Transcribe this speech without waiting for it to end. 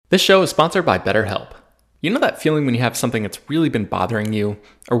This show is sponsored by BetterHelp. You know that feeling when you have something that's really been bothering you,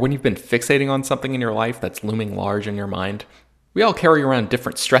 or when you've been fixating on something in your life that's looming large in your mind? We all carry around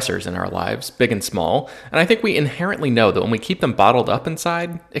different stressors in our lives, big and small, and I think we inherently know that when we keep them bottled up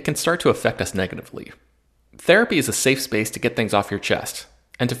inside, it can start to affect us negatively. Therapy is a safe space to get things off your chest,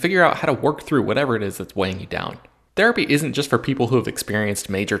 and to figure out how to work through whatever it is that's weighing you down. Therapy isn't just for people who have experienced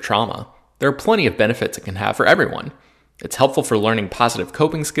major trauma. There are plenty of benefits it can have for everyone. It's helpful for learning positive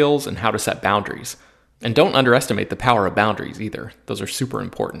coping skills and how to set boundaries. And don't underestimate the power of boundaries either. Those are super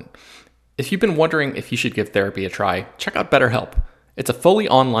important. If you've been wondering if you should give therapy a try, check out BetterHelp. It's a fully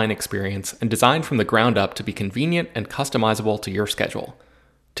online experience and designed from the ground up to be convenient and customizable to your schedule.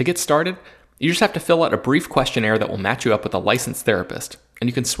 To get started, you just have to fill out a brief questionnaire that will match you up with a licensed therapist, and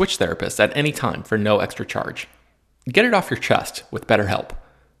you can switch therapists at any time for no extra charge. Get it off your chest with BetterHelp.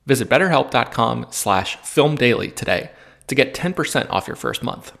 Visit betterhelp.com/filmdaily today to get 10% off your first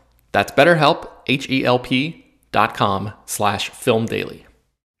month. That's BetterHelp, HELP.com/filmdaily.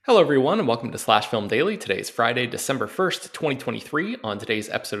 Hello, everyone, and welcome to Slash Film Daily. Today is Friday, December 1st, 2023. On today's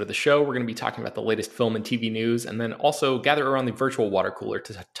episode of the show, we're going to be talking about the latest film and TV news, and then also gather around the virtual water cooler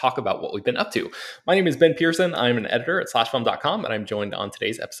to talk about what we've been up to. My name is Ben Pearson. I'm an editor at slashfilm.com, and I'm joined on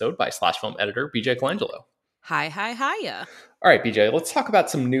today's episode by Slash Film editor BJ Colangelo. Hiya. All right, BJ, let's talk about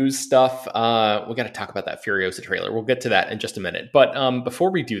some news stuff. We got to talk about that Furiosa trailer. We'll get to that in just a minute. But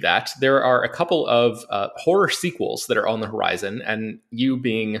before we do that, there are a couple of horror sequels that are on the horizon. And you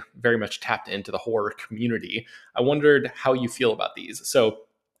being very much tapped into the horror community, I wondered how you feel about these. So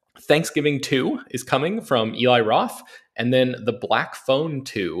Thanksgiving 2 is coming from Eli Roth. And then The Black Phone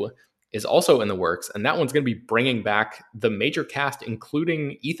 2 is also in the works. And that one's going to be bringing back the major cast,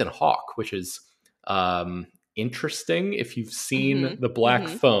 including Ethan Hawke, which is interesting if you've seen The Black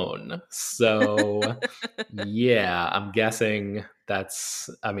Phone. So yeah, I'm guessing that's,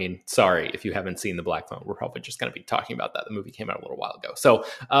 sorry if you haven't seen The Black Phone. We're probably just going to be talking about that. The movie came out a little while ago. So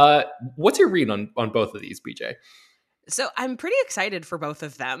what's your read on both of these, BJ? So I'm pretty excited for both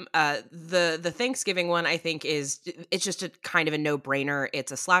of them. The Thanksgiving one, I think, it's just a kind of a no-brainer.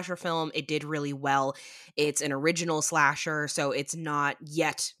 It's a slasher film. It did really well. It's an original slasher, so it's not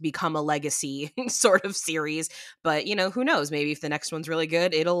yet become a legacy sort of series. But, who knows? Maybe if the next one's really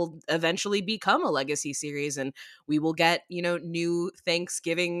good, it'll eventually become a legacy series, and we will get, new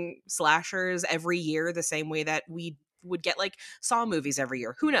Thanksgiving slashers every year the same way that we would get, like, Saw movies every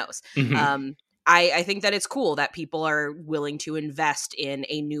year. Who knows? I think that it's cool that people are willing to invest in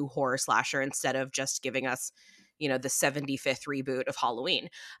a new horror slasher instead of just giving us, the 75th reboot of Halloween.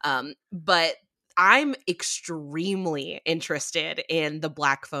 But I'm extremely interested in The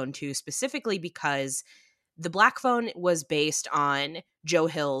Black Phone 2, specifically because The Black Phone was based on Joe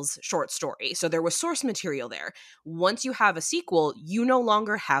Hill's short story. So there was source material there. Once you have a sequel, you no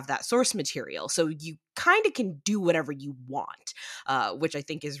longer have that source material. So you kind of can do whatever you want, which I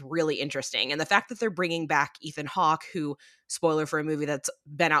think is really interesting. And the fact that they're bringing back Ethan Hawke, who, spoiler for a movie that's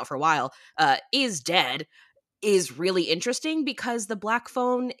been out for a while, is dead, is really interesting because The Black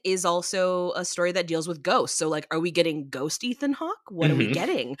Phone is also a story that deals with ghosts. So, like, are we getting ghost Ethan Hawke? What are we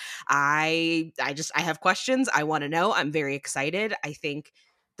getting? I have questions. I want to know. I'm very excited. I think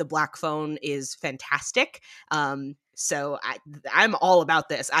The Black Phone is fantastic. So I'm all about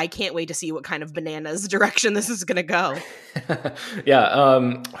this. I can't wait to see what kind of bananas direction this is going to go.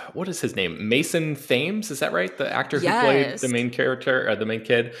 Yeah. What is his name? Mason Thames. Is that right? The actor who played the main character, or the main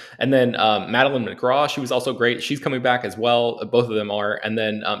kid. And then Madeline McGraw, she was also great. She's coming back as well. Both of them are. And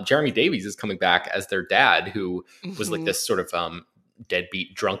then Jeremy Davies is coming back as their dad, who was like this sort of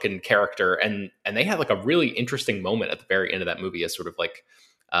deadbeat drunken character. And they had like a really interesting moment at the very end of that movie as sort of like,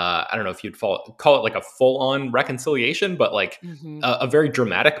 I don't know if you'd call it like a full-on reconciliation, but like a very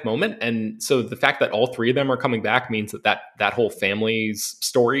dramatic moment. And so the fact that all three of them are coming back means that whole family's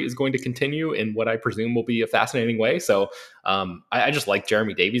story is going to continue in what I presume will be a fascinating way. So I just like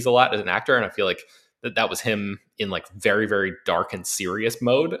Jeremy Davies a lot as an actor, and I feel like that was him in like very, very dark and serious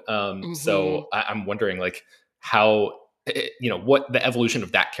mode. So I'm wondering like how, what the evolution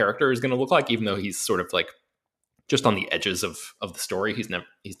of that character is going to look like, even though he's sort of like just on the edges of the story. He's not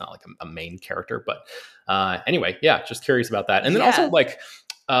like a main character, but anyway, yeah, just curious about that. And then also like,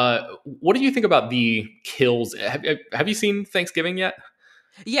 what do you think about the kills? Have you seen Thanksgiving yet?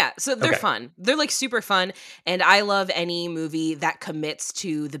 Yeah, so they're fun. They're like super fun, and I love any movie that commits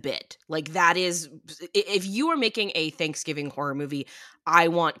to the bit. Like that is, if you are making a Thanksgiving horror movie, I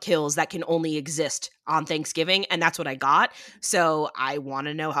want kills that can only exist on Thanksgiving, and that's what I got. So I want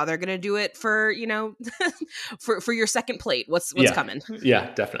to know how they're going to do it for, for your second plate. What's coming?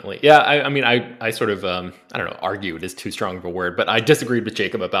 Yeah, definitely. Yeah, I mean, I sort of, I don't know, argued is too strong of a word, but I disagreed with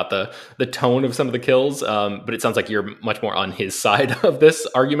Jacob about the tone of some of the kills. But it sounds like you're much more on his side of this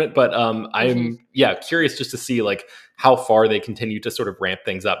argument. But I'm, curious just to see like how far they continue to sort of ramp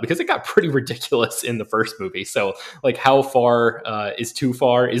things up, because it got pretty ridiculous in the first movie. So like, how far is too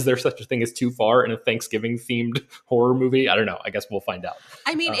far? Is there such a thing as too far in a Thanksgiving themed horror movie? I don't know. I guess we'll find out.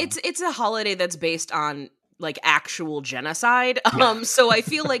 I mean, it's a holiday that's based on like actual genocide. So I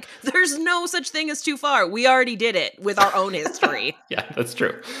feel like there's no such thing as too far. We already did it with our own history. Yeah, that's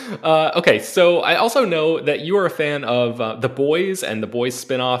true. Okay, so I also know that you are a fan of The Boys and The Boys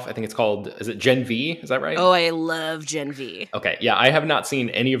spinoff. I think it's called, is it Gen V? Is that right? Oh, I love Gen V. Okay, yeah, I have not seen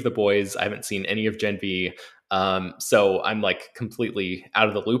any of The Boys. I haven't seen any of Gen V. So I'm like completely out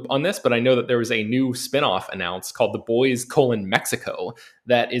of the loop on this, but I know that there was a new spinoff announced called The Boys: Mexico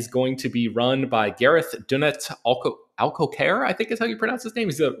that is going to be run by Gareth Dunnett Alcocer, I think is how you pronounce his name.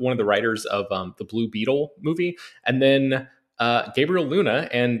 He's one of the writers of the Blue Beetle movie. And then Gabriel Luna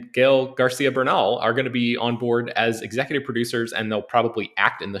and Gael Garcia Bernal are going to be on board as executive producers, and they'll probably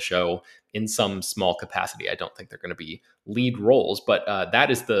act in the show in some small capacity. I don't think they're going to be lead roles, but that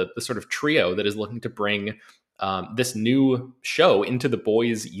is the sort of trio that is looking to bring this new show into the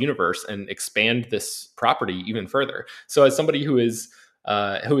Boys universe and expand this property even further. So as somebody who has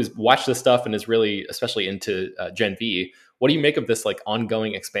watched this stuff and is really especially into Gen V, what do you make of this like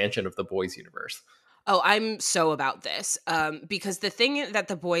ongoing expansion of the Boys universe? Oh, I'm so about this because the thing that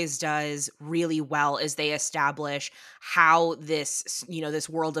The Boys does really well is they establish how this, this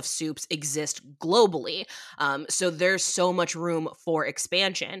world of soups exist globally. So there's so much room for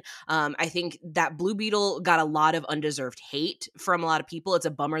expansion. I think that Blue Beetle got a lot of undeserved hate from a lot of people. It's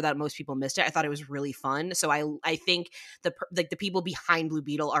a bummer that most people missed it. I thought it was really fun. So I think the people behind Blue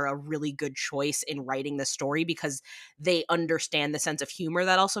Beetle are a really good choice in writing the story because they understand the sense of humor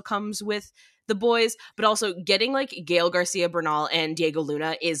that also comes with The Boys, but also getting like Gael Garcia Bernal and Diego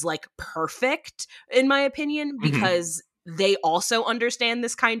Luna is like perfect in my opinion, because they also understand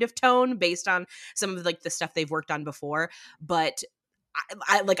this kind of tone based on some of like the stuff they've worked on before. But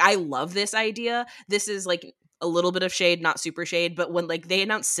I love this idea. This is like a little bit of shade, not super shade, but when like they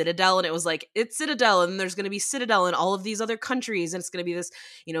announced Citadel and it was like, it's Citadel and there's going to be Citadel in all of these other countries and it's going to be this,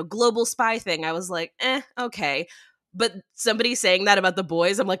 global spy thing. I was like, okay. But somebody saying that about The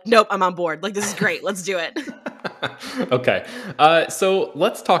Boys, I'm like, nope, I'm on board. Like, this is great. Let's do it. Okay. So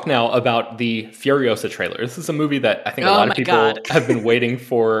let's talk now about the Furiosa trailer. This is a movie that I think a lot of people have been waiting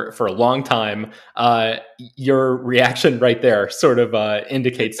for a long time. Your reaction right there sort of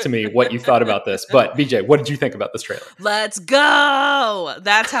indicates to me what you thought about this. But BJ, what did you think about this trailer? Let's go.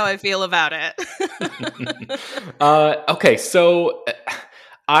 That's how I feel about it. Okay. So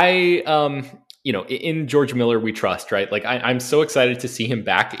I in George Miller we trust, right? Like I'm so excited to see him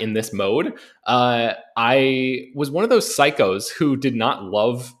back in this mode. I was one of those psychos who did not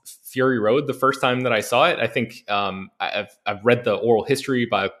love Fury Road the first time that I saw it. I think I've read the oral history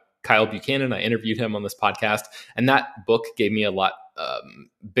by Kyle Buchanan. I interviewed him on this podcast, and that book gave me a lot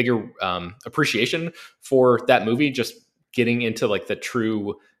bigger appreciation for that movie. Just getting into like the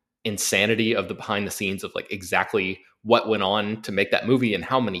true insanity of the behind the scenes of like exactly what went on to make that movie and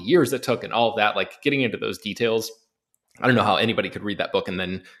how many years it took and all of that, like getting into those details. I don't know how anybody could read that book and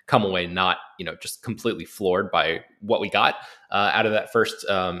then come away not, just completely floored by what we got out of that first,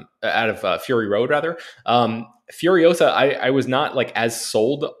 out of Fury Road, rather. Furiosa, I was not like as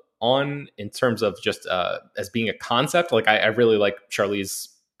sold on in terms of just as being a concept. Like I really like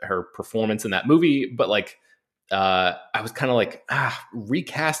her performance in that movie, but like I was kind of like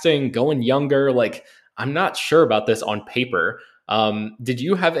recasting, going younger. Like I'm not sure about this on paper. Did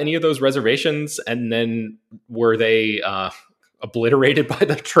you have any of those reservations? And then were they obliterated by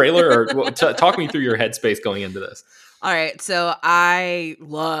the trailer? Or talk me through your headspace going into this. All right, so I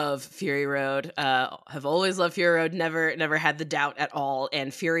love Fury Road. Have always loved Fury Road. Never had the doubt at all.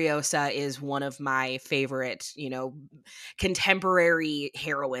 And Furiosa is one of my favorite, contemporary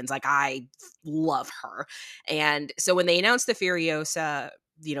heroines. Like I love her. And so when they announced the Furiosa,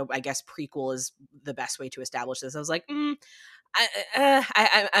 I guess prequel is the best way to establish this. I was like,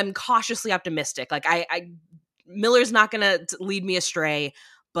 I'm cautiously optimistic. Like I Miller's not going to lead me astray.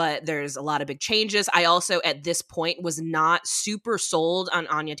 but there's a lot of big changes. I also, at this point, was not super sold on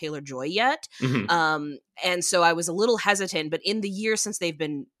Anya Taylor-Joy yet. Mm-hmm. And so I was a little hesitant, but in the years since they've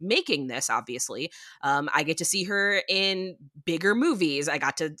been making this, obviously, I get to see her in bigger movies. I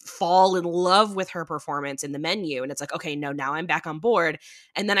got to fall in love with her performance in The Menu. And it's like, okay, no, now I'm back on board.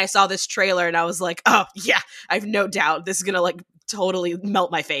 And then I saw this trailer and I was like, oh, yeah, I have no doubt this is going to like totally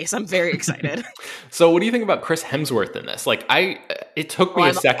melt my face. I'm very excited. So what do you think about Chris Hemsworth in this? Like it took me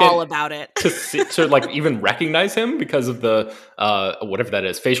a second all about it to like even recognize him because of the whatever that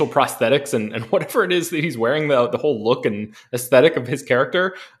is, facial prosthetics and whatever it is that he's wearing, the whole look and aesthetic of his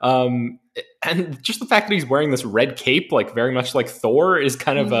character. And just the fact that he's wearing this red cape, like very much like Thor, is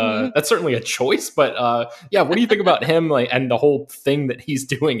kind of that's certainly a choice. But yeah, what do you think about him, like, and the whole thing that he's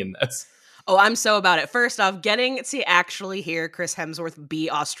doing in this? Oh, I'm so about it. First off, getting to actually hear Chris Hemsworth be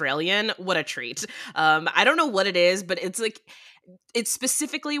Australian, what a treat. I don't know what it is, but it's like, it's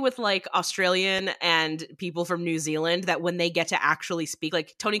specifically with like Australian and people from New Zealand that when they get to actually speak,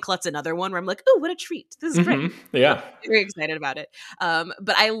 like Tony Collette's another one where I'm like, oh, what a treat. This is great. Yeah. I'm very excited about it.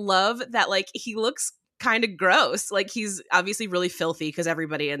 But I love that like he looks kind of gross. Like he's obviously really filthy because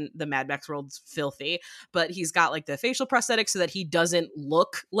everybody in the Mad Max world's filthy, but he's got like the facial prosthetics so that he doesn't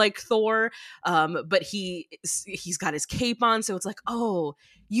look like Thor. But he's got his cape on, so it's like, oh,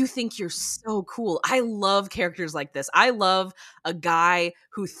 you think you're so cool. I love characters like this. I love a guy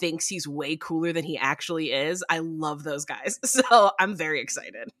who thinks he's way cooler than he actually is. I love those guys. So I'm very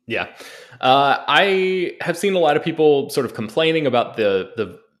excited. Yeah. I have seen a lot of people sort of complaining about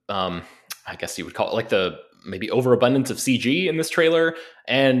the I guess you would call it like the maybe overabundance of CG in this trailer.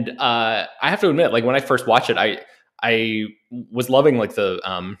 And I have to admit, like when I first watched it, I was loving like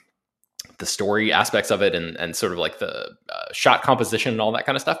the story aspects of it and sort of like the shot composition and all that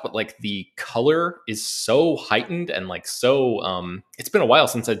kind of stuff. But like the color is so heightened and like so it's been a while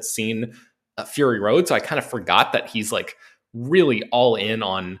since I'd seen Fury Road. So I kind of forgot that he's like really all in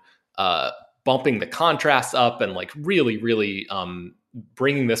on bumping the contrast up and like really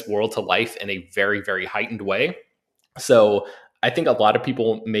bringing this world to life in a very, very heightened way. So I think a lot of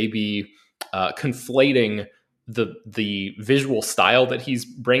people may be conflating the visual style that he's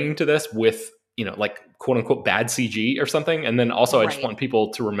bringing to this with, you know, like quote unquote bad CG or something. And then also I just want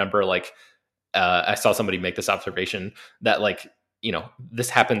people to remember, like, I saw somebody make this observation that, like, you know, this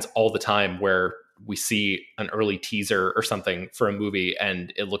happens all the time where we see an early teaser or something for a movie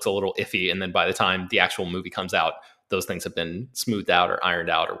and it looks a little iffy. And then by the time the actual movie comes out, those things have been smoothed out or ironed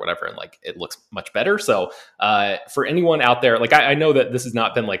out or whatever. And like, it looks much better. So for anyone out there, like, I know that this has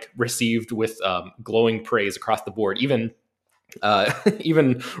not been like received with glowing praise across the board. Even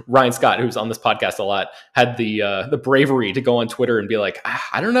Ryan Scott, who's on this podcast a lot, had the bravery to go on Twitter and be like,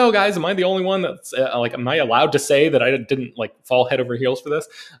 I don't know, guys, am I the only one that's like, am I allowed to say that I didn't like fall head over heels for this?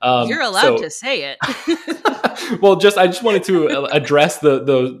 You're allowed to say it. Well, I just wanted to address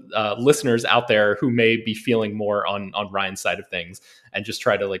the listeners out there who may be feeling more on Ryan's side of things, and just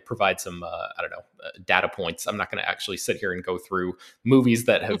try to like provide some I don't know, data points. I'm not going to actually sit here and go through movies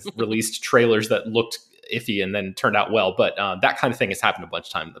that have released trailers that looked iffy and then turned out well, but that kind of thing has happened a bunch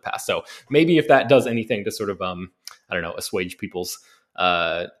of times in the past. So maybe if that does anything to sort of I don't know, assuage people's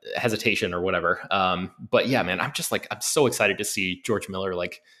hesitation or whatever. But yeah, man, I'm so excited to see George Miller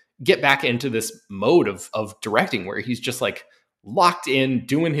like get back into this mode of directing where he's just like locked in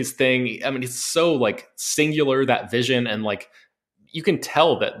doing his thing. I mean, it's so like singular, that vision, and like you can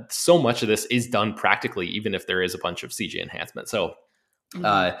tell that so much of this is done practically, even if there is a bunch of CG enhancement. So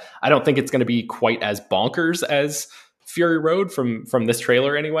I don't think it's going to be quite as bonkers as Fury Road from this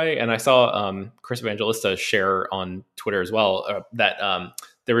trailer anyway. And I saw Chris Evangelista share on Twitter as well that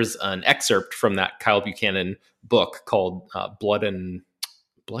there was an excerpt from that Kyle Buchanan book called Blood and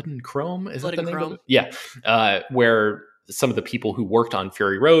Chrome. Is that the name of it? Yeah. Where some of the people who worked on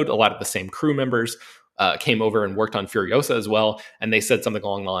Fury Road, a lot of the same crew members came over and worked on Furiosa as well. And they said something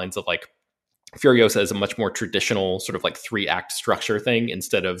along the lines of like, Furiosa is a much more traditional sort of like 3-act structure thing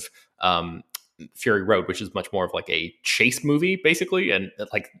instead of Fury Road, which is much more of like a chase movie, basically. And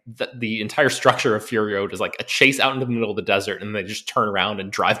like the entire structure of Fury Road is like a chase out into the middle of the desert, and they just turn around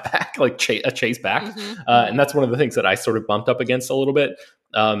and drive back, like a chase back. And that's one of the things that I sort of bumped up against a little bit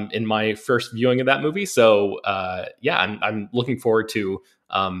in my first viewing of that movie. So yeah, I'm looking forward to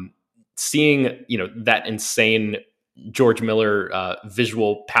seeing, you know, that insane George Miller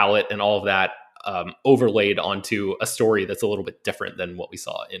visual palette and all of that overlaid onto a story that's a little bit different than what we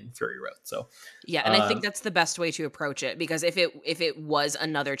saw in Fury Road. So yeah, and I think that's the best way to approach it, because if it was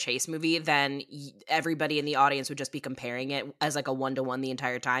another chase movie, then everybody in the audience would just be comparing it as like a 1-to-1 the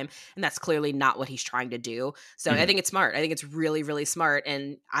entire time, and that's clearly not what he's trying to do. So I think it's smart. I think it's really, really smart,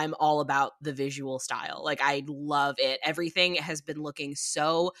 and I'm all about the visual style. Like, I love it. Everything has been looking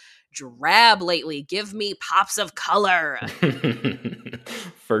so drab lately. Give me pops of color.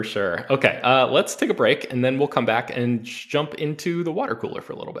 For sure. Okay, let's take a break, and then we'll come back and jump into the water cooler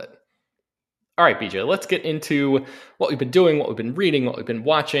for a little bit. All right, BJ, let's get into what we've been doing, what we've been reading, what we've been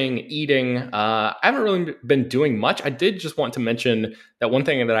watching, eating. I haven't really been doing much. I did just want to mention that one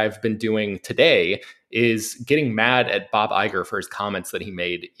thing that I've been doing today is getting mad at Bob Iger for his comments that he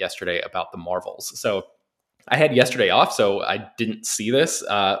made yesterday about the Marvels. So I had yesterday off, so I didn't see this,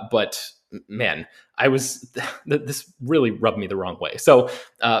 but man, this really rubbed me the wrong way. So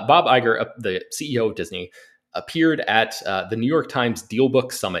Bob Iger, the CEO of Disney, appeared at the New York Times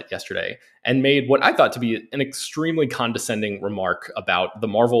Dealbook Summit yesterday and made what I thought to be an extremely condescending remark about The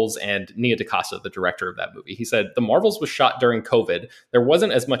Marvels and Nia DaCosta, the director of that movie. He said, "The Marvels was shot during COVID. There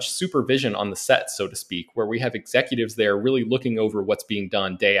wasn't as much supervision on the set, so to speak, where we have executives there really looking over what's being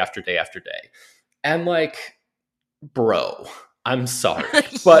done day after day after day." And like, bro, I'm sorry,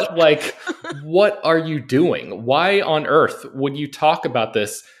 but like, what are you doing? Why on earth would you talk about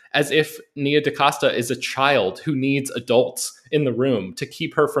this as if Nia DaCosta is a child who needs adults in the room to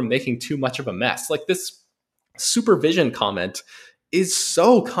keep her from making too much of a mess? Like, this supervision comment is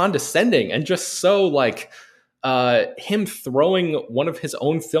so condescending and just so like him throwing one of his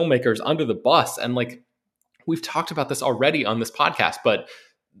own filmmakers under the bus. And like, we've talked about this already on this podcast, but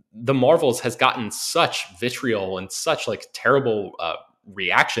the Marvels has gotten such vitriol and such like terrible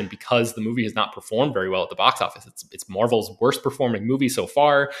reaction because the movie has not performed very well at the box office. It's Marvel's worst performing movie so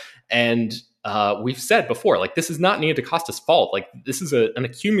far. And we've said before, like, this is not Nia DaCosta's fault. Like, this is an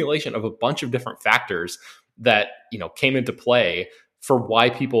accumulation of a bunch of different factors that, you know, came into play for why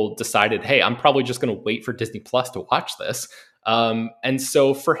people decided, hey, I'm probably just going to wait for Disney Plus to watch this. And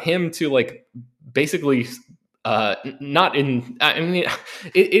so for him to like basically not in, I mean,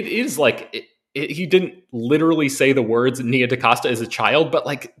 it is like, he didn't literally say the words Nia DaCosta is a child, but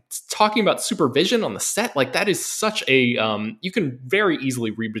like talking about supervision on the set, like that is such a, you can very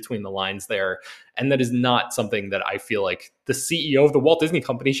easily read between the lines there. And that is not something that I feel like the CEO of the Walt Disney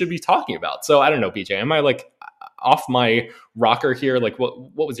Company should be talking about. So I don't know, BJ, am I like off my rocker here? Like,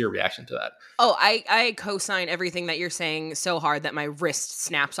 what was your reaction to that? Oh, I co-sign everything that you're saying so hard that my wrist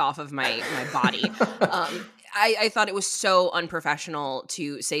snaps off of my body. I thought it was so unprofessional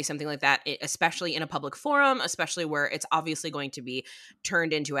to say something like that, especially in a public forum, especially where it's obviously going to be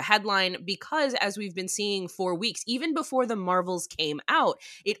turned into a headline, because as we've been seeing for weeks, even before the Marvels came out,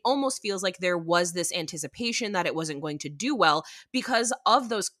 it almost feels like there was this anticipation that it wasn't going to do well because of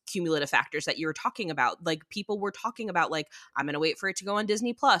those cumulative factors that you were talking about. Like, people were talking about, like, I'm going to wait for it to go on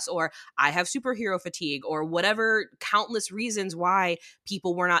Disney Plus, or I have superhero fatigue, or whatever countless reasons why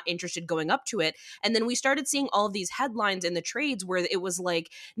people were not interested going up to it. And then we started seeing all of these headlines in the trades where it was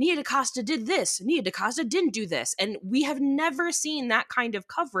like, Nia DaCosta did this, Nia DaCosta didn't do this. And we have never seen that kind of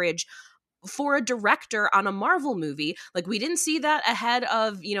coverage for a director on a Marvel movie. Like, we didn't see that ahead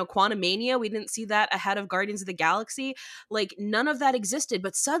of, you know, Quantumania. We didn't see that ahead of Guardians of the Galaxy. Like, none of that existed,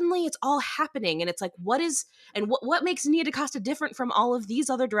 but suddenly it's all happening. And it's like, what makes Nia DaCosta different from all of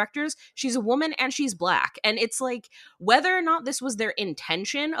these other directors? She's a woman and she's Black. And it's like, whether or not this was their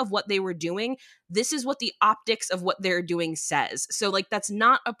intention of what they were doing, this is what the optics of what they're doing says. So like, that's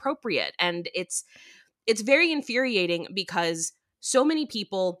not appropriate. And it's very infuriating because so many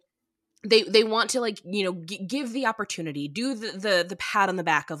people, they want to, like, you know, give the opportunity, do the pat on the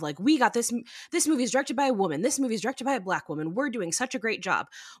back of like, we got this movie is directed by a woman, this movie is directed by a Black woman, we're doing such a great job.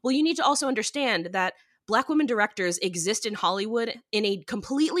 Well, you need to also understand that Black women directors exist in Hollywood in a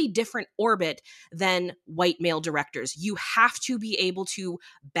completely different orbit than white male directors. You have to be able to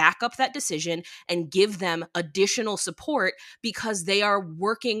back up that decision and give them additional support because they are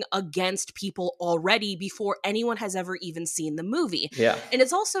working against people already before anyone has ever even seen the movie. Yeah. And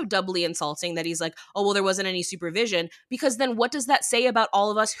it's also doubly insulting that he's like, oh, well, there wasn't any supervision, because then what does that say about all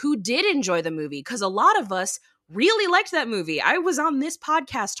of us who did enjoy the movie? Because a lot of us really liked that movie. I was on this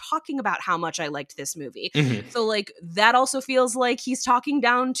podcast talking about how much I liked this movie. Mm-hmm. So like, that also feels like he's talking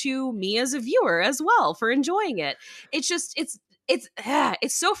down to me as a viewer as well for enjoying it. It's just,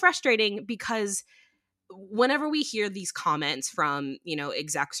 it's so frustrating because whenever we hear these comments from, you know,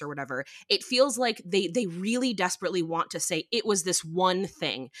 execs or whatever, it feels like they really desperately want to say it was this one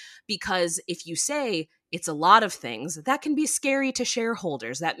thing. Because if you say it's a lot of things. That can be scary to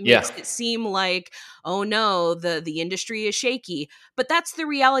shareholders. That makes it seem like, oh no, the industry is shaky. But that's the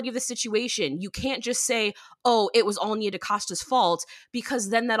reality of the situation. You can't just say, oh, it was all Nia DaCosta's fault, because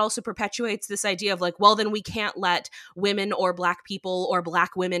then that also perpetuates this idea of like, well, then we can't let women or Black people or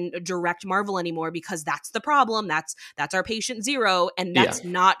Black women direct Marvel anymore because that's the problem. That's our patient zero. And that's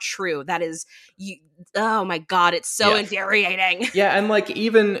not true. That is, oh my God, it's so infuriating. Yeah, and like,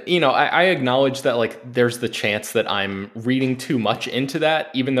 even, I acknowledge that like there's the chance that I'm reading too much into that,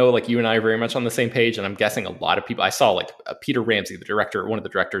 even though like you and I are very much on the same page, and I'm guessing a lot of people, I saw like Peter Ramsey, one of the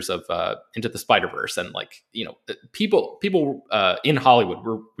directors of Into the Spider-Verse, and like, people in Hollywood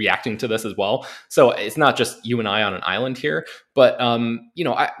were reacting to this as well. So it's not just you and I on an island here, but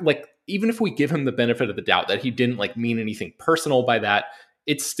I like, even if we give him the benefit of the doubt that he didn't like mean anything personal by that,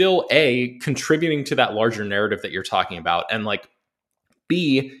 it's still contributing to that larger narrative that you're talking about. And like,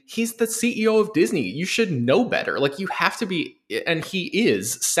 B, he's the CEO of Disney. You should know better. Like, you have to be, and he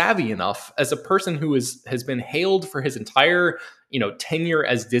is savvy enough as a person who has been hailed for his entire, tenure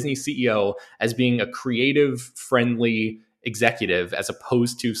as Disney CEO as being a creative, friendly executive, as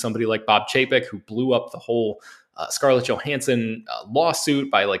opposed to somebody like Bob Chapek, who blew up the whole Scarlett Johansson lawsuit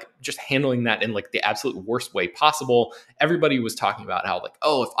by like just handling that in like the absolute worst way possible. Everybody was talking about how like,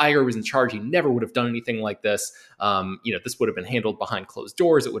 oh, if Iger was in charge, he never would have done anything like this. This would have been handled behind closed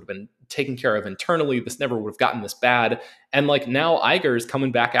doors. It would have been taken care of internally. This never would have gotten this bad. And like, now Iger is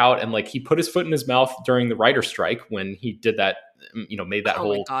coming back out, and like, he put his foot in his mouth during the writer's strike when he did that, made that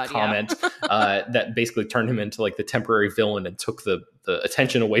whole comment that basically turned him into like the temporary villain and took the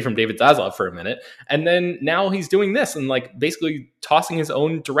attention away from David Zaslav for a minute. And then now he's doing this and like basically tossing his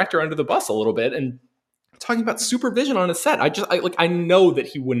own director under the bus a little bit and talking about supervision on a set. I know that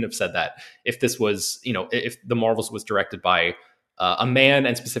he wouldn't have said that if this was, if The Marvels was directed by a man,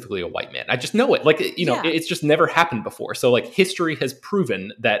 and specifically a white man. I just know it. Like, it's just never happened before. So like, history has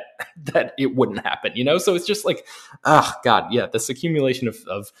proven that it wouldn't happen, So it's just like, God, yeah, this accumulation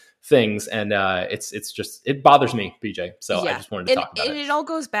of things, and it's just, it bothers me, BJ. So I just wanted to talk about it. And it all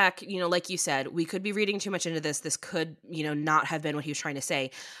goes back, like you said, we could be reading too much into this. This could, not have been what he was trying to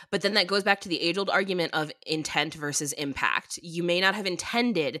say. But then that goes back to the age-old argument of intent versus impact. You may not have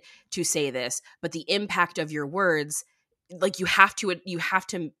intended to say this, but the impact of your words, like, you have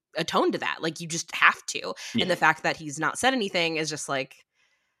to atone to that. Like, you just have to. Yeah. And the fact that he's not said anything is just like,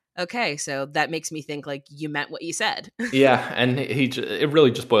 okay, so that makes me think like you meant what you said. Yeah, and it really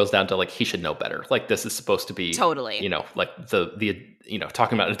just boils down to like, he should know better. Like, this is supposed to be totally, like the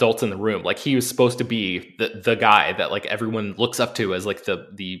talking about adults in the room. Like, he was supposed to be the guy that like everyone looks up to as like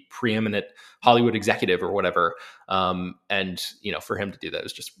the preeminent Hollywood executive or whatever. And for him to do that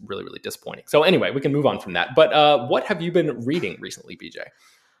is just really, really disappointing. So anyway, we can move on from that. But what have you been reading recently, BJ?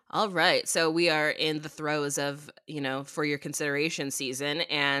 All right. So we are in the throes of, for your consideration season.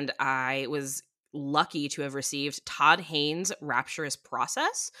 And I was lucky to have received Todd Haynes' Rapturous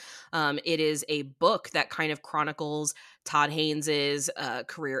Process. It is a book that kind of chronicles Todd Haynes'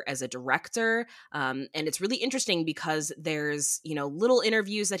 career as a director. And it's really interesting because there's, little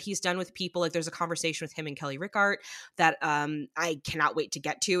interviews that he's done with people. Like, there's a conversation with him and Kelly Rickard that I cannot wait to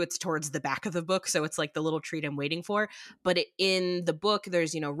get to. It's towards the back of the book, so it's like the little treat I'm waiting for. But in the book,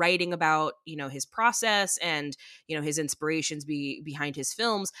 there's, writing about, his process and, his inspirations behind his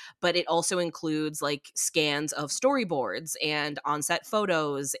films. But it also includes like scans of storyboards and on-set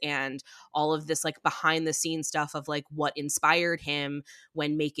photos and all of this like behind the scenes stuff of like what inspired him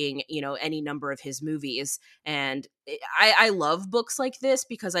when making, any number of his movies. And I love books like this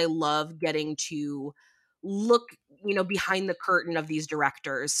because I love getting to look, behind the curtain of these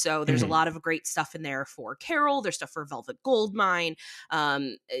directors. So there's a lot of great stuff in there for Carol. There's stuff for Velvet Goldmine.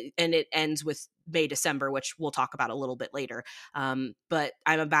 And it ends with May, December, which we'll talk about a little bit later. But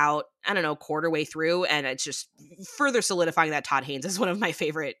I'm about, quarter way through, and it's just further solidifying that Todd Haynes is one of my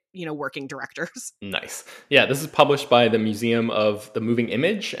favorite, working directors. Nice. Yeah, this is published by the Museum of the Moving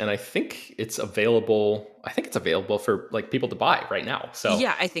Image, and I think it's available for like people to buy right now. So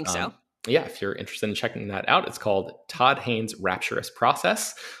yeah, I think so. Yeah, if you're interested in checking that out, it's called Todd Haynes' Rapturous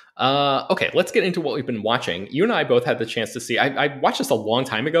Process. Okay, let's get into what we've been watching. You and I both had the chance to see. I watched this a long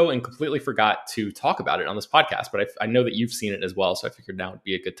time ago and completely forgot to talk about it on this podcast, but I know that you've seen it as well, so I figured now would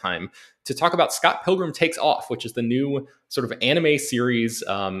be a good time to talk about Scott Pilgrim Takes Off, which is the new sort of anime series,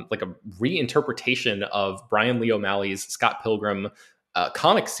 like a reinterpretation of Brian Lee O'Malley's Scott Pilgrim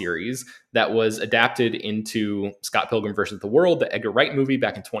comic series that was adapted into Scott Pilgrim versus the World, the Edgar Wright movie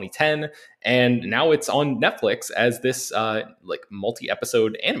back in 2010. And now it's on Netflix as this like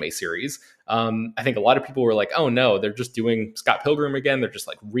multi-episode anime series. I think a lot of people were like, oh no, they're just doing Scott Pilgrim again. They're just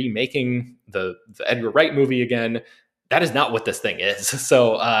like remaking the Edgar Wright movie again. That is not what this thing is.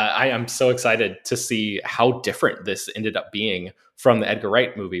 So I am so excited to see how different this ended up being from the Edgar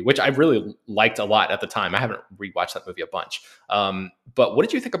Wright movie, which I really liked a lot at the time. I haven't rewatched that movie a bunch. But what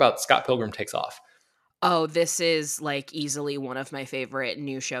did you think about Scott Pilgrim Takes Off? Oh, this is like easily one of my favorite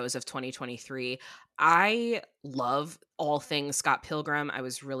new shows of 2023. I love all things Scott Pilgrim. I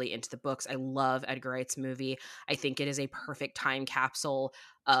was really into the books. I love Edgar Wright's movie. I think it is a perfect time capsule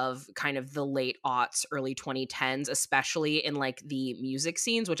of kind of the late aughts, early 2010s, especially in like the music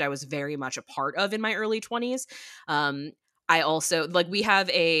scenes, which I was very much a part of in my early 20s. I also like we have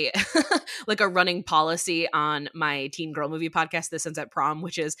a like a running policy on my teen girl movie podcast, This Ends at Prom,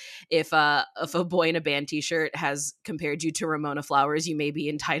 which is if a boy in a band t-shirt has compared you to Ramona Flowers, you may be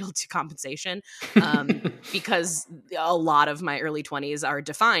entitled to compensation. Because a lot of my early 20s are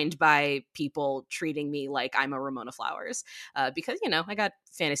defined by people treating me like I'm a Ramona Flowers. Because, you know, I got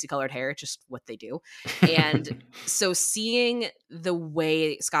fantasy colored hair, just what they do. And so seeing the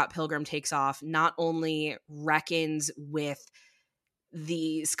way Scott Pilgrim Takes Off not only reckons with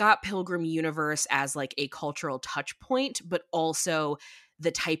the Scott Pilgrim universe as like a cultural touch point, but also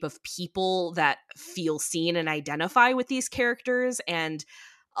the type of people that feel seen and identify with these characters, and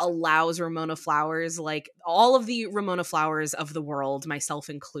allows Ramona Flowers, like all of the Ramona Flowers of the world, myself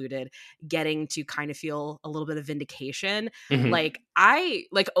included, getting to kind of feel a little bit of vindication. Mm-hmm. Like I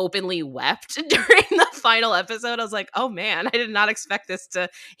like openly wept during the final episode. I was like, oh man, I did not expect this to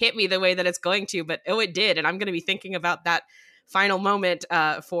hit me the way that it's going to, but oh, it did. And I'm going to be thinking about that final moment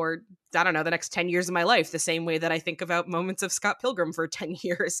for I don't know, the next 10 years of my life, the same way that I think about moments of Scott Pilgrim for 10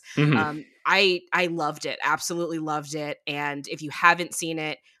 years. Mm-hmm. I loved it, absolutely loved it. And if you haven't seen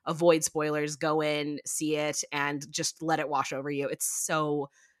it, avoid spoilers, go in, see it, and just let it wash over you. It's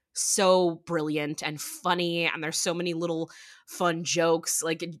so brilliant and funny, and there's so many little fun jokes.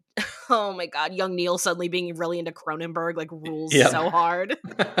 Like, oh my god, young Neil suddenly being really into Cronenberg like rules so hard.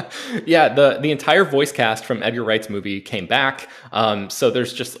 Yeah, the entire voice cast from Edgar Wright's movie came back. So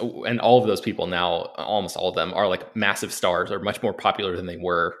there's just, and all of those people now, almost all of them are like massive stars, are much more popular than they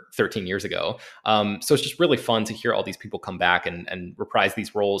were 13 years ago. So it's just really fun to hear all these people come back and reprise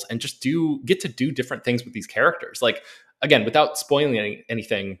these roles and just get to do different things with these characters. Like, again, without spoiling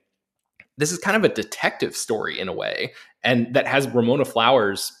anything, this is kind of a detective story in a way, and that has Ramona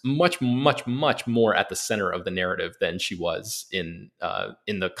Flowers much more at the center of the narrative than she was in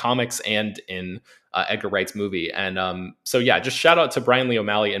the comics and in Edgar Wright's movie. And so yeah, just shout out to Brian Lee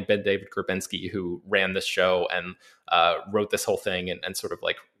O'Malley and Ben David Grabinski, who ran this show and wrote this whole thing and sort of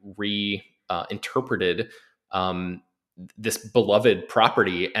like reinterpreted this beloved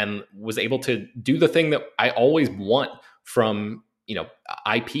property, and was able to do the thing that I always want from, you know,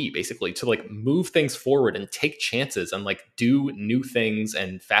 IP, basically, to like move things forward and take chances and like do new things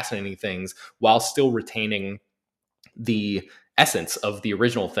and fascinating things while still retaining the essence of the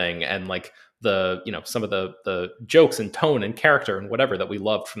original thing, and like the, you know, some of the jokes and tone and character and whatever that we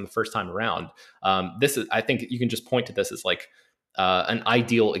loved from the first time around. This is, I think you can just point to this as like an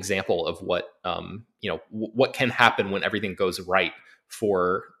ideal example of what, you know, what can happen when everything goes right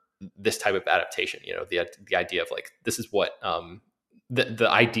for this type of adaptation. You know, the idea of like, this is what the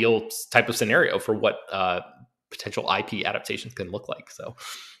ideal type of scenario for what potential IP adaptations can look like. So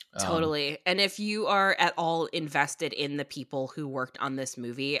totally. And if you are at all invested in the people who worked on this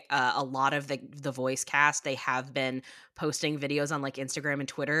movie, a lot of the voice cast, they have been posting videos on like Instagram and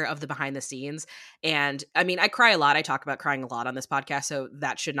Twitter of the behind the scenes. And I mean, I cry a lot. I talk about crying a lot on this podcast, so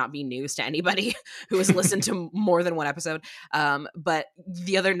that should not be news to anybody who has listened to more than one episode. But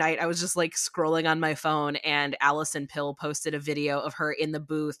the other night I was just like scrolling on my phone, and Allison Pill posted a video of her in the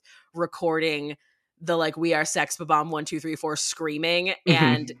booth recording the like "We Are Sex Bomb 1 2 3 4" screaming,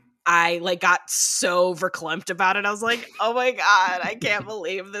 and I like got so verklempt about it. I was like, oh my god, I can't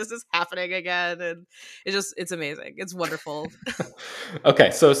believe this is happening again. And it's amazing. It's wonderful.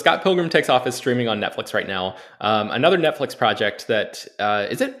 Okay, so Scott Pilgrim Takes Off is streaming on Netflix right now. Another Netflix project that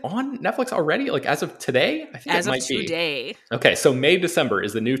is it on Netflix already? Like as of today? I think as it of might today. Be. Okay, so May December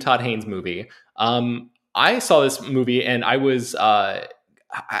is the new Todd Haynes movie. I saw this movie and I was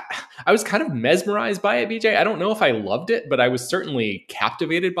I was kind of mesmerized by it, BJ. I don't know if I loved it, but I was certainly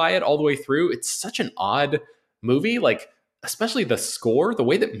captivated by it all the way through. It's such an odd movie, like especially the score, the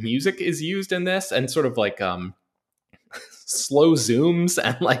way that music is used in this, and sort of like slow zooms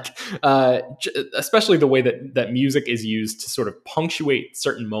and like especially the way that music is used to sort of punctuate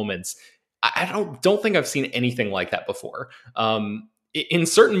certain moments. I don't think I've seen anything like that before. In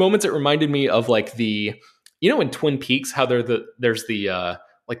certain moments, it reminded me of like in Twin Peaks, how there's the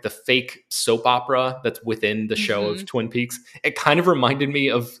like the fake soap opera that's within the show of Twin Peaks. It kind of reminded me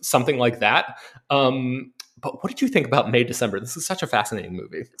of something like that. But what did you think about May December? This is such a fascinating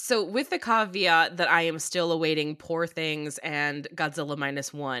movie. So with the caveat that I am still awaiting Poor Things and Godzilla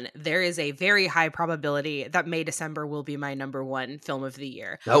 -1, there is a very high probability that May December will be my number one film of the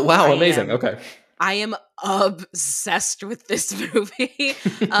year. Oh, wow. Amazing. Okay. I am obsessed with this movie.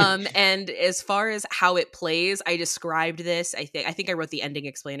 And as far as how it plays, I described this. I think I wrote the ending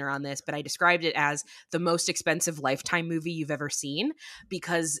explainer on this, but I described it as the most expensive Lifetime movie you've ever seen,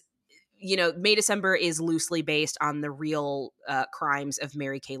 because May December is loosely based on the real crimes of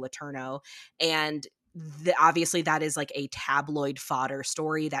Mary Kay Letourneau. And obviously that is like a tabloid fodder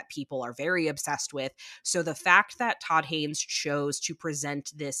story that people are very obsessed with. So the fact that Todd Haynes chose to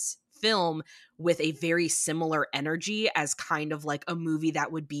present this film with a very similar energy as kind of like a movie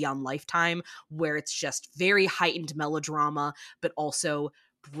that would be on Lifetime, where it's just very heightened melodrama, but also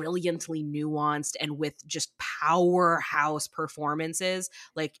brilliantly nuanced and with just powerhouse performances.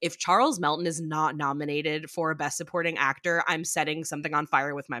 Like, if Charles Melton is not nominated for a Best Supporting Actor, I'm setting something on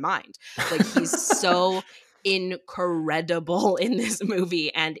fire with my mind. Like, he's so incredible in this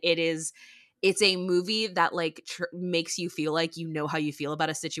movie, and it's a movie that like makes you feel like you know how you feel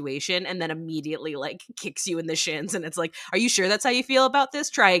about a situation, and then immediately like kicks you in the shins, and it's like, are you sure that's how you feel about this?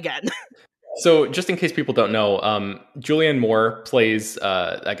 Try again. So, just in case people don't know, Julianne Moore plays,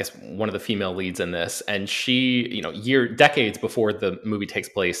 I guess, one of the female leads in this, and she, decades before the movie takes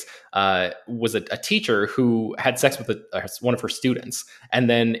place, was a teacher who had sex with one of her students, and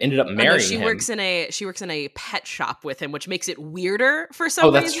then ended up marrying him. She works in a pet shop with him, which makes it weirder for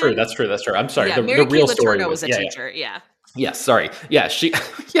some reason. Oh, that's true. That's true. I'm sorry. Yeah, Mary Kay Letourneau was a teacher. Yeah. Yes, sorry. Yeah,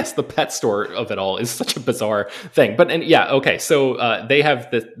 yes, the pet store of it all is such a bizarre thing. But, okay. So they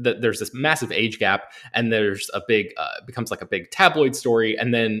have there's this massive age gap, and there's a big, becomes like a big tabloid story.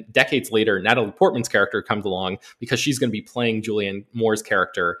 And then decades later, Natalie Portman's character comes along because she's going to be playing Julianne Moore's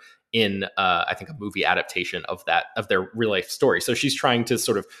character in, I think, a movie adaptation of their real life story. So she's trying to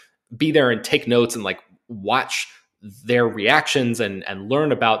sort of be there and take notes and like watch their reactions and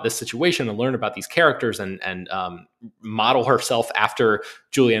learn about this situation and learn about these characters and model herself after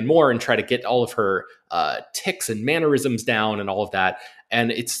Julianne Moore and try to get all of her tics and mannerisms down and all of that.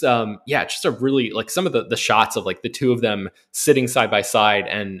 And it's just a really, like, some of the shots of like the two of them sitting side by side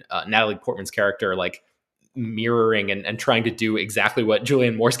and Natalie Portman's character like mirroring and trying to do exactly what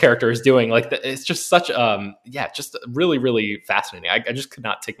Julianne Moore's character is doing. Like, it's just such just really, really fascinating. I just could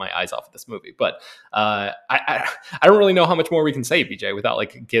not take my eyes off of this movie. But I don't really know how much more we can say, BJ, without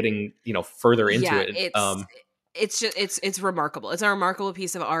like getting further into it. It's remarkable. It's a remarkable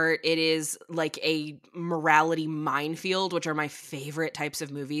piece of art. It is like a morality minefield, which are my favorite types of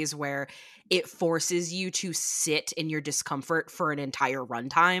movies, where it forces you to sit in your discomfort for an entire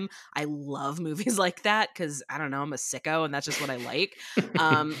runtime. I love movies like that because, I don't know, I'm a sicko and that's just what I like.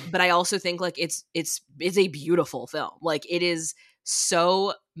 But I also think like it's a beautiful film. Like, it is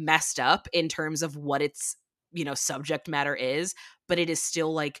so messed up in terms of what its subject matter is, but it is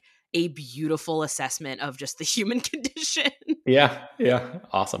still like a beautiful assessment of just the human condition. Yeah.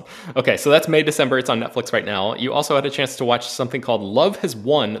 Awesome. Okay, so that's May December. It's on Netflix right now. You also had a chance to watch something called Love Has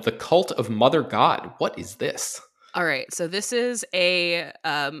Won, The Cult of Mother God. What is this? All right, so this is a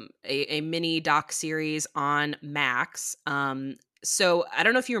mini doc series on Max. So I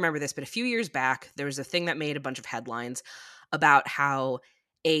don't know if you remember this, but a few years back, there was a thing that made a bunch of headlines about how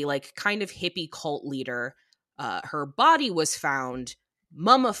a like kind of hippie cult leader, her body was found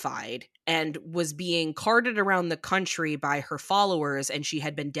mummified and was being carted around the country by her followers, and she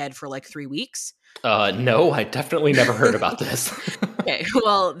had been dead for like 3 weeks. No, I definitely never heard about this. Okay,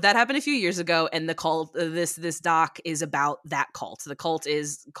 well, that happened a few years ago, and the cult, this doc is about that cult. The cult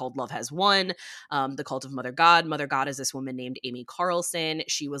is called Love Has Won, the cult of Mother God. Mother God is this woman named Amy Carlson.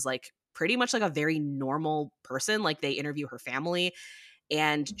 She was like pretty much like a very normal person. Like, they interview her family,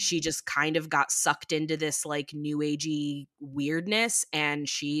 and she just kind of got sucked into this like new agey weirdness, and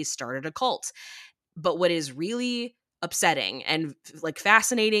she started a cult. But what is really upsetting and like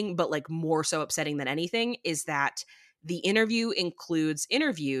fascinating, but like more so upsetting than anything, is that the interview includes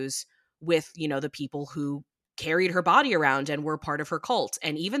interviews with, the people who carried her body around and were part of her cult.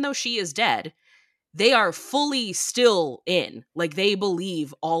 And even though she is dead, they are fully still in. Like, they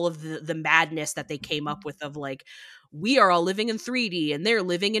believe all of the madness that they came up with of like, we are all living in 3D and they're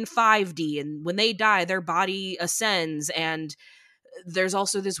living in 5D, and when they die their body ascends. And there's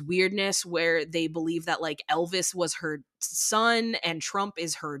also this weirdness where they believe that like Elvis was her son and Trump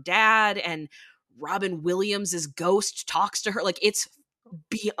is her dad, and Robin Williams' ghost talks to her. Like, it's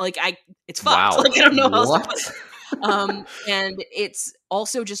fucked. Wow. Like, I don't know how else to put What? it. And it's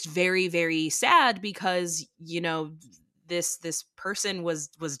also just very, very sad because, this person was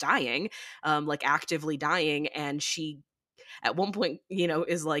dying, like actively dying, and she at one point,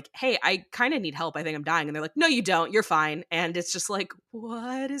 is like, "Hey, I kind of need help. I think I'm dying." And they're like, "No, you don't. You're fine." And it's just like,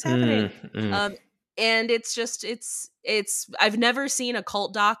 what is happening? Mm, mm. Um, and it's just, I've never seen a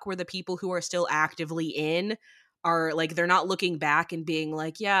cult doc where the people who are still actively in are like, they're not looking back and being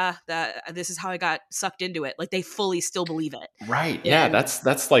like, yeah, this is how I got sucked into it. Like, they fully still believe it. Right. Yeah, And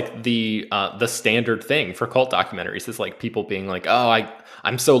that's like the standard thing for cult documentaries is like people being like, "Oh,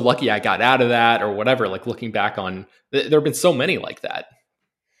 I'm so lucky I got out of that," or whatever, like looking back on there have been so many like that.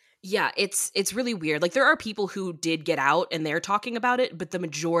 yeah, it's really weird. Like, there are people who did get out and they're talking about it, but the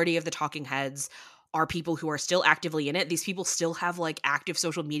majority of the talking heads are people who are still actively in it. These people still have like active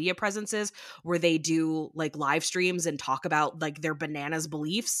social media presences where they do like live streams and talk about like their bananas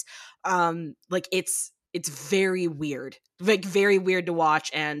beliefs. Like, it's very weird. Like, very weird to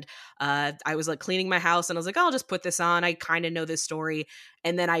watch. And I was like cleaning my house and I was like, oh, I'll just put this on. I kind of know this story.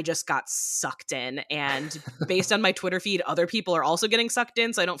 And then I just got sucked in. And based on my Twitter feed, other people are also getting sucked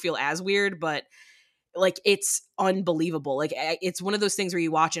in, so I don't feel as weird. But like, it's unbelievable. Like, it's one of those things where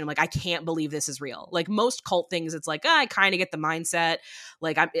you watch and I'm like, I can't believe this is real. Like, most cult things, it's like, I kind of get the mindset.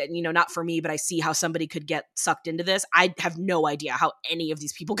 Like, I'm, not for me, but I see how somebody could get sucked into this. I have no idea how any of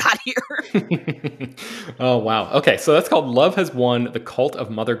these people got here. Oh wow. Okay, so that's called Love Has Won: The Cult of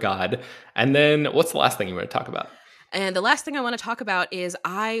Mother God. And then what's the last thing you want to talk about? And the last thing I want to talk about is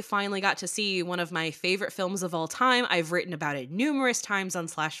I finally got to see one of my favorite films of all time. I've written about it numerous times on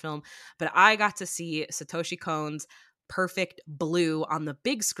Slash Film, but I got to see Satoshi Kon's Perfect Blue on the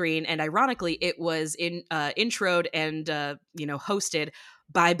big screen. And ironically, it was introed and hosted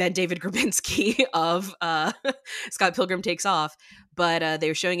by Ben David Grabinski of Scott Pilgrim Takes Off. But they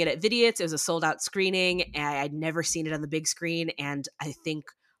were showing it at Vidiots. It was a sold out screening. And I'd never seen it on the big screen, and I think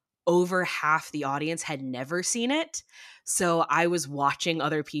over half the audience had never seen it. So I was watching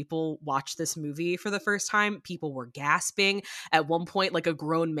other people watch this movie for the first time. People were gasping. At one point, like, a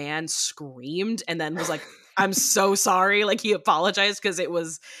grown man screamed and then was like, I'm so sorry. Like, he apologized because it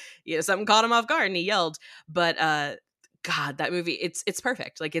was, something caught him off guard and he yelled. But God, that movie, it's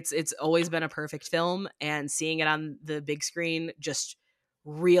perfect. Like, it's always been a perfect film, and seeing it on the big screen just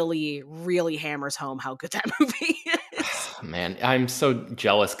really, really hammers home how good that movie is. Man, I'm so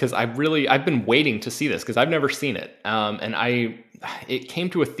jealous because I've been waiting to see this because I've never seen it. And it came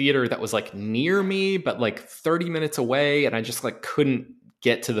to a theater that was like near me, but like 30 minutes away. And I just like couldn't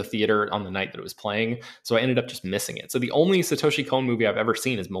get to the theater on the night that it was playing. So I ended up just missing it. So the only Satoshi Kon movie I've ever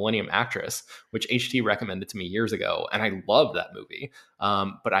seen is Millennium Actress, which HT recommended to me years ago. And I love that movie.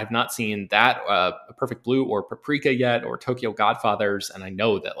 But I've not seen that, Perfect Blue or Paprika yet, or Tokyo Godfathers. And I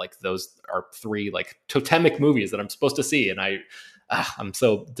know that like those are three like totemic movies that I'm supposed to see. And I'm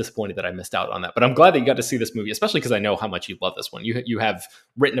so disappointed that I missed out on that. But I'm glad that you got to see this movie, especially because I know how much you love this one. You have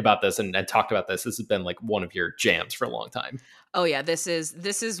written about this and talked about this. This has been like one of your jams for a long time. Oh yeah, this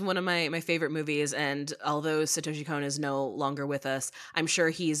is one of my favorite movies, and although Satoshi Kon is no longer with us, I'm sure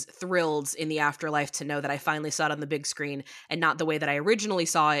he's thrilled in the afterlife to know that I finally saw it on the big screen and not the way that I originally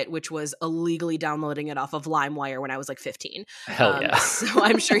saw it, which was illegally downloading it off of LimeWire when I was like 15. Hell yeah. So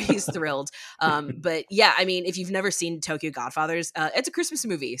I'm sure he's thrilled. But yeah, I mean, if you've never seen Tokyo Godfathers, it's a Christmas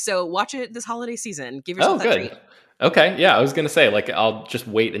movie, so watch it this holiday season. Give yourself that treat. Okay, yeah, I was gonna say like I'll just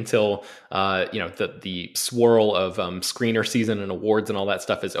wait until the swirl of screener season and awards and all that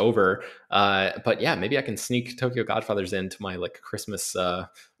stuff is over. But yeah, maybe I can sneak Tokyo Godfathers into my like Christmas,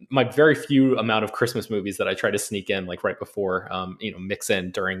 my very few amount of Christmas movies that I try to sneak in like right before mix in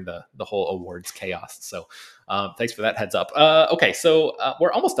during the whole awards chaos. So thanks for that heads up. Okay, so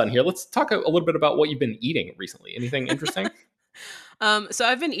we're almost done here. Let's talk a little bit about what you've been eating recently. Anything interesting? So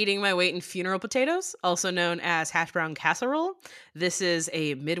I've been eating my weight in funeral potatoes, also known as hash brown casserole. This is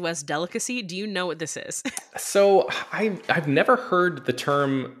a Midwest delicacy. Do you know what this is? So I've never heard the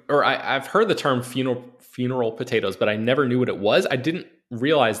term, or I've heard the term funeral potatoes, but I never knew what it was. I didn't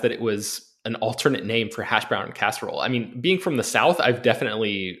realize that it was an alternate name for hash brown casserole. I mean, being from the South, I've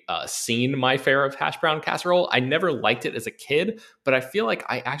definitely seen my fare of hash brown casserole. I never liked it as a kid, but I feel like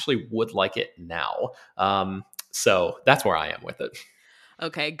I actually would like it now. So that's where I am with it.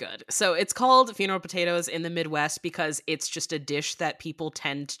 Okay, good. So it's called funeral potatoes in the Midwest because it's just a dish that people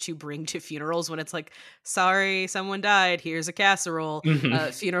tend to bring to funerals when it's like, sorry, someone died. Here's a casserole. Mm-hmm.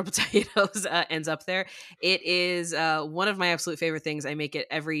 Funeral potatoes ends up there. It is one of my absolute favorite things. I make it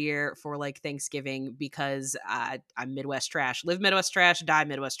every year for like Thanksgiving because I'm Midwest trash. Live Midwest trash, die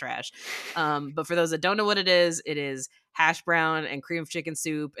Midwest trash. But for those that don't know what it is hash brown and cream of chicken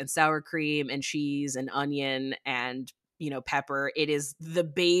soup and sour cream and cheese and onion and pepper. It is the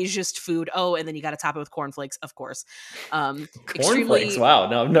beigest food. Oh, and then you got to top it with cornflakes, of course. Cornflakes. Extremely. Wow.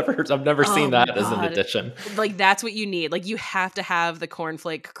 No, I've never seen Oh my that as an god, addition. like that's what you need. Like you have to have the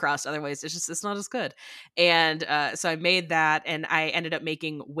cornflake crust, otherwise it's not as good. And so I made that, and I ended up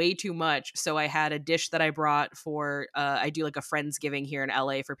making way too much. So I had a dish that I brought for. I do like a friendsgiving here in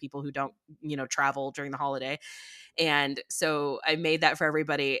LA for people who don't travel during the holiday. And so I made that for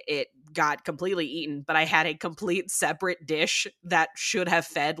everybody. It got completely eaten, but I had a complete separate dish that should have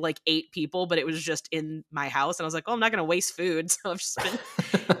fed like 8 people, but it was just in my house. And I was like, oh, I'm not going to waste food. So I've just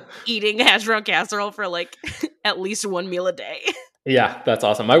been eating hash brown casserole for like at least one meal a day. Yeah, that's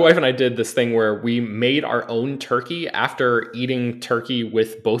awesome. My wife and I did this thing where we made our own turkey after eating turkey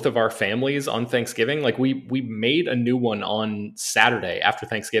with both of our families on Thanksgiving. Like we made a new one on Saturday after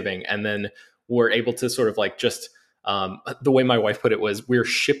Thanksgiving, and then were able to sort of like just the way my wife put it was we're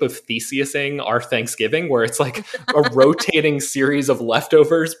ship of Theseusing our Thanksgiving, where it's like a rotating series of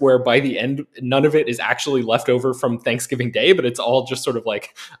leftovers where by the end, none of it is actually left over from Thanksgiving Day, but it's all just sort of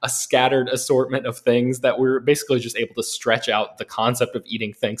like a scattered assortment of things that we're basically just able to stretch out the concept of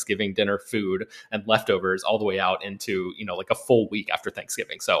eating Thanksgiving dinner food and leftovers all the way out into, like a full week after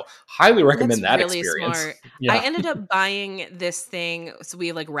Thanksgiving. So highly recommend That's that really experience. smart. I Yeah. ended up buying this thing. So we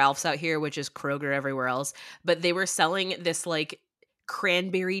have like Ralph's out here, which is Kroger everywhere else. But they were selling this like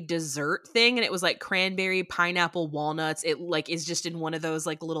cranberry dessert thing, and it was like cranberry, pineapple, walnuts. It like is just in one of those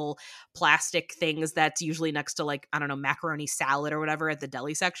like little plastic things that's usually next to like, I don't know, macaroni salad or whatever at the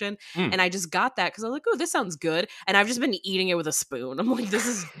deli section. Mm. And I just got that because I was like, oh, this sounds good. And I've just been eating it with a spoon. I'm like, this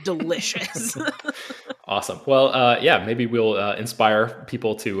is delicious. Awesome. Well, yeah, maybe we'll inspire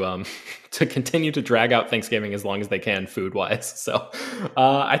people to to continue to drag out Thanksgiving as long as they can, food wise. So,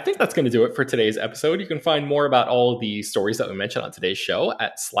 I think that's going to do it for today's episode. You can find more about all the stories that we mentioned on today's show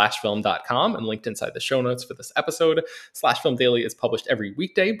at slashfilm.com and linked inside the show notes for this episode. Slash Film Daily is published every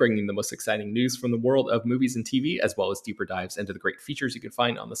weekday, bringing the most exciting news from the world of movies and TV, as well as deeper dives into the great features you can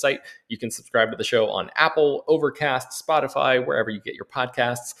find on the site. You can subscribe to the show on Apple, Overcast, Spotify, wherever you get your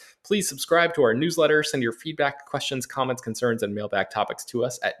podcasts. Please subscribe to our newsletter. Send your feedback, questions, comments, concerns, and mailbag topics to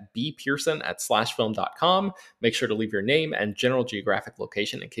us at bpearson@slashfilm.com. Make sure to leave your name and general geographic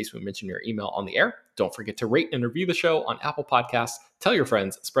location in case we mention your email on the air. Don't forget to rate and review the show on Apple Podcasts. Tell your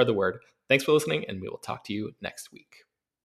friends, spread the word. Thanks for listening, and we will talk to you next week.